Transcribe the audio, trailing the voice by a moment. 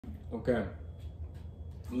Okay.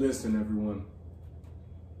 Listen, everyone.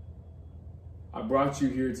 I brought you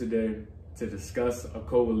here today to discuss a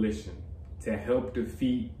coalition to help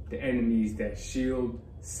defeat the enemies that S.H.I.E.L.D.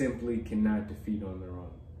 simply cannot defeat on their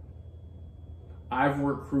own. I've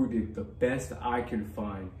recruited the best I can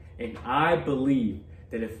find, and I believe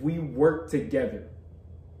that if we work together,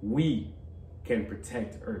 we can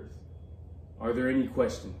protect Earth. Are there any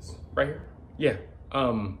questions? Right here? Yeah.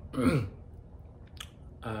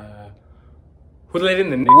 Who let in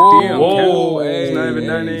the nigga? Whoa, hey, it's not even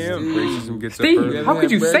 9 a.m. Racism gets up Steve, early. how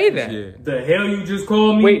could you say that? Yeah. The hell you just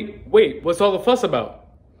called me? Wait, what's all the fuss about?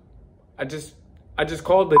 I just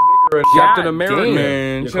called the nigger a Captain God America, damn.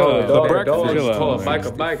 man. You Chill call out. a dog, Breakfast. dog. Chill You out, call a man. bike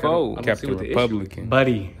a bike. Foe. I'm Captain Republican.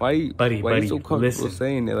 Buddy, Why you so comfortable listen.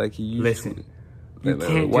 saying that like he used Listen. to? You Like,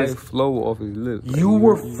 can't white just... flow off his lips. Like, You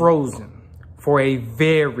were frozen for a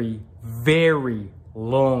very, very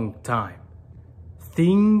long time.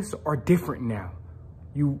 Things are different now.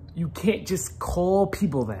 You can't just call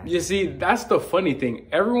people that. You see, that's the funny thing.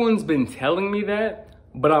 Everyone's been telling me that,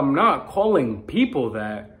 but I'm not calling people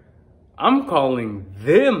that. I'm calling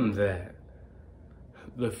them that.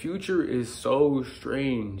 The future is so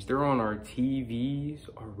strange. They're on our TVs,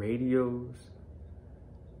 our radios.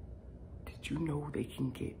 Did you know they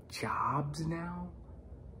can get jobs now?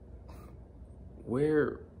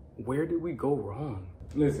 Where did we go wrong?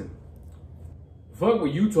 Listen, fuck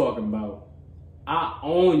what you talking about. I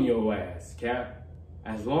own your ass, Cap.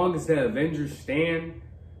 As long as the Avengers stand,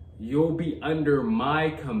 you'll be under my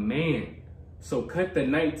command. So cut the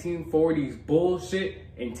 1940s bullshit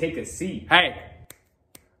and take a seat. Hey,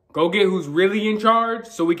 go get who's really in charge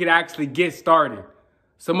so we can actually get started.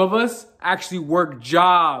 Some of us actually work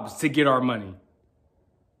jobs to get our money.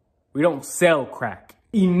 We don't sell crack.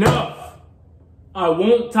 Enough! I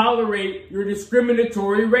won't tolerate your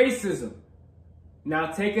discriminatory racism. Now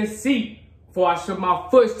take a seat before I shove my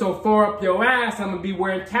foot so far up your ass I'm gonna be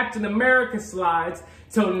wearing Captain America slides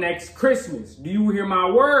till next Christmas. Do you hear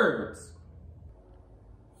my words?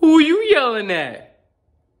 Who you yelling at?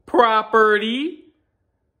 Property?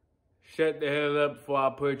 Shut the hell up before I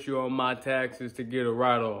put you on my taxes to get a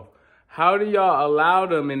write-off. How do y'all allow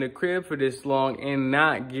them in the crib for this long and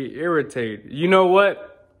not get irritated? You know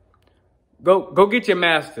what? Go get your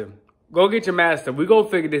master. Go get your master. We gonna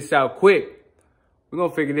figure this out quick. We're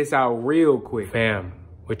gonna figure this out real quick. Fam,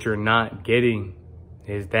 what you're not getting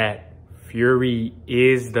is that Fury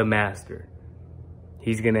is the master.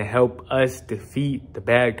 He's gonna help us defeat the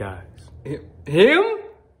bad guys. Him?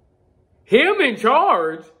 Him in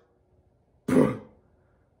charge?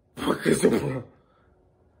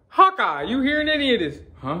 Hawkeye, you hearing any of this?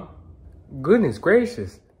 Huh? Goodness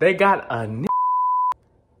gracious. They got a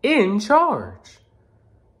in charge.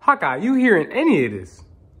 Hawkeye, you hearing any of this?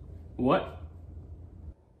 What?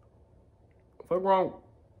 Fuck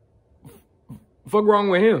wrong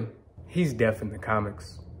with him? He's deaf in the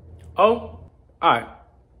comics. Oh, all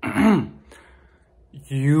right.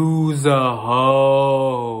 Use a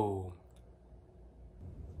hoe.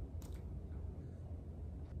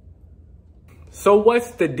 So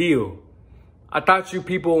what's the deal? I thought you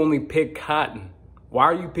people only pick cotton. Why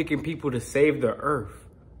are you picking people to save the earth?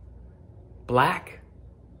 Black?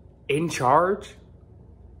 In charge?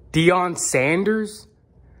 Deion Sanders?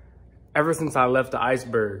 Ever since I left the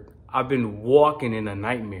iceberg, I've been walking in a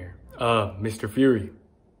nightmare. Mr. Fury,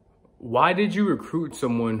 why did you recruit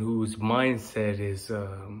someone whose mindset is,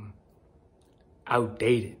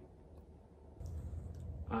 outdated?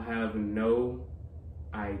 I have no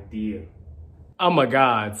idea. I'm a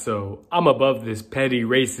god, so I'm above this petty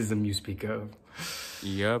racism you speak of.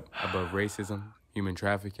 Yep, above racism, human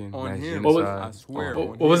trafficking, On mass him, genocide. I swear.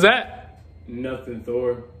 What was that? Nothing,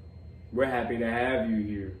 Thor. We're happy to have you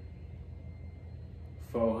here.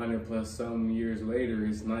 400 plus some years later,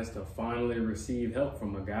 it's nice to finally receive help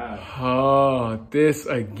from a god. Oh, this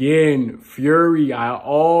again. Fury, I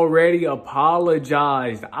already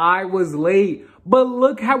apologized. I was late. But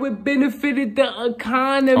look how it benefited the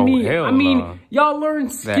economy. Oh, hell I mean, nah. y'all learned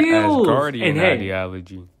That skills. Asgardian And hey,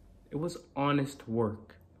 ideology. it was honest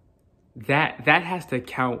work. That has to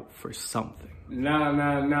count for something.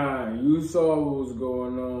 Nah. You saw what was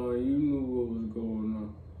going on. You knew what was going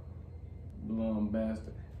on. Blonde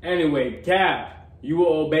bastard. Anyway, Cap, you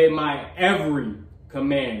will obey my every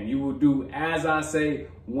command. You will do as I say,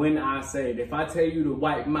 when I say it. If I tell you to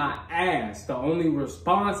wipe my ass, the only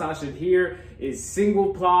response I should hear is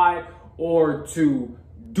single ply or to,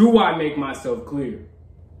 do I make myself clear?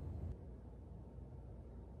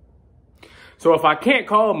 So if I can't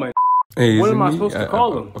call him a Hey, what is am it I me? supposed to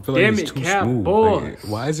call him? I feel like Damn it's it, too Cap, smooth. boss. Like,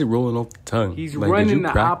 why is it rolling off the tongue? He's Like, did running you the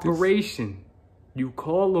practice? operation. You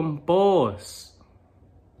call him boss.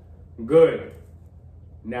 Good.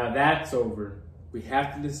 Now that's over. We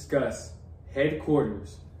have to discuss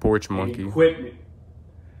headquarters Porch and monkey. equipment.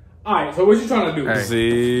 All right, so what you trying to do? Hey.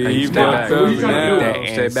 See, Hey, you stay fucked back. up What you trying to do?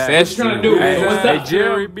 now. Stay back. What you trying to do? Hey, So what's hey, up?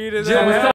 Jerry beat his Jim, what's ass. up?